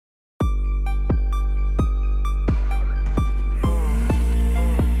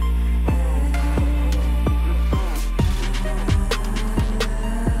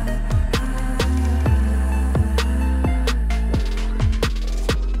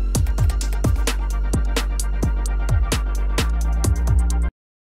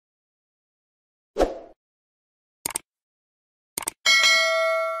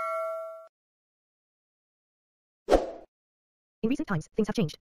In recent times, things have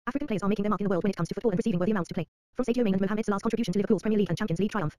changed. African players are making their mark in the world when it comes to football and receiving worthy amounts to play. From Sadio and Mohammed Salah's contribution to Liverpool's Premier League and Champions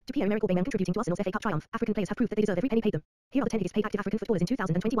League triumph, to Pierre-Emerick Aubameyang contributing to Arsenal's FA Cup triumph, African players have proved that they deserve every penny paid them. Here are the 10 biggest paid active African footballers in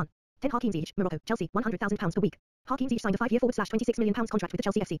 2021. 10 Hakim Ziyech, Morocco, Chelsea, £100,000 per week. Hakim Ziyech signed a 5-year £26 million contract with the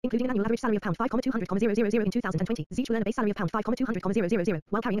Chelsea FC, including an annual average salary of £5,200,000 in 2020. Ziyech will earn a base salary of £5,200,000,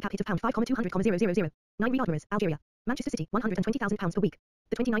 while carrying a cap hit of £5,200,000. 9 Riyadh Mahrez, Algeria. Manchester City, £120,000 per week.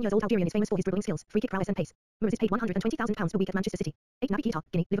 The 29-year-old Algerian is famous for his dribbling skills, free kick prowess and pace. Mahrez is paid £120,000 per week at Manchester City. 8 Naby Keita,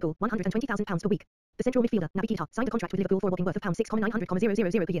 Guinea, Liverpool, £120,000 per week. The central midfielder, Naby Keita, signed a contract with Liverpool for a whopping worth of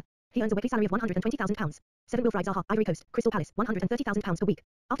 £6,900,000 per year. He earns a weekly salary of £120,000. 7 Wilfried Zaha, Ivory Coast, Crystal Palace, £130,000 per week.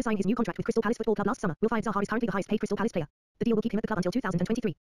 After signing his new contract with Crystal Palace Football Club last summer, Wilfried Zaha is currently the highest paid Crystal Palace player. The deal will keep him at the club until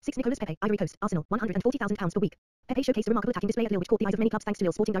 2023. 6 Nicolas Pepe, Ivory Coast, Arsenal, £140,000 per week. Pepe showcased a remarkable attacking display at Lille which caught the eyes of many clubs thanks to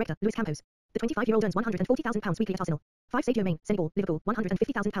Lille sporting director, Luis Campos. The 25-year-old earns £140,000 weekly at Arsenal. 5 Sadio Mane, Senegal, Liverpool,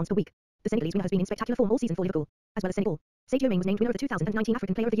 £150,000 per week. The Senegalese winger has been in spectacular form all season for Liverpool. As well as Senegal, Sadio Mane was named winner of the 2019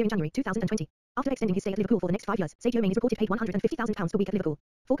 African Player of the Year in January 2020. After extending his stay at Liverpool for the next 5 years, Sadio Mane is reported paid £150,000 per week at Liverpool.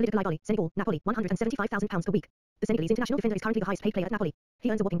 4 Khalid Koulibaly, Senegal, Napoli, £175,000 per week. The Senegalese international defender is currently the highest paid player at Napoli. He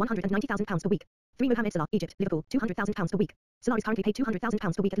earns a whopping £190,000 per week. 3 Mohammed Salah, Egypt, Liverpool, £200,000 per week. Salah is currently paid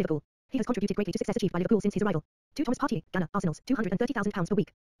 £200,000 per week at Liverpool. He has contributed greatly to success achieved by Liverpool since his arrival. 2 Thomas Partey, Ghana, Arsenal's, £230,000 per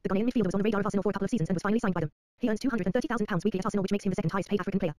week. The Ghanaian midfielder was on the radar of Arsenal for a couple of seasons and was finally signed by them. He earns £230,000 weekly at Arsenal, which makes him the second highest paid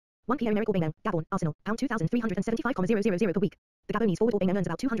African player. 1 Pierre-Emerick Aubameyang, Gabon, Arsenal, £2,375,000 per week. The Gabonese forward Aubameyang earns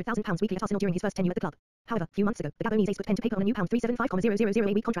about £200,000 weekly at Arsenal during his first tenure at the club. However, a few months ago, the Gabonese ace put pen to paper on a new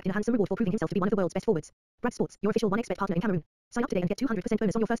 £375,000 a week contract in a handsome reward for proving himself to be one of the world's best forwards. Brad Sports, your official 1xBet partner in Cameroon. Sign up today and get 200%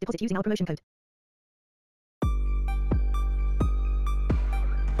 bonus on your first deposit using our promotion code.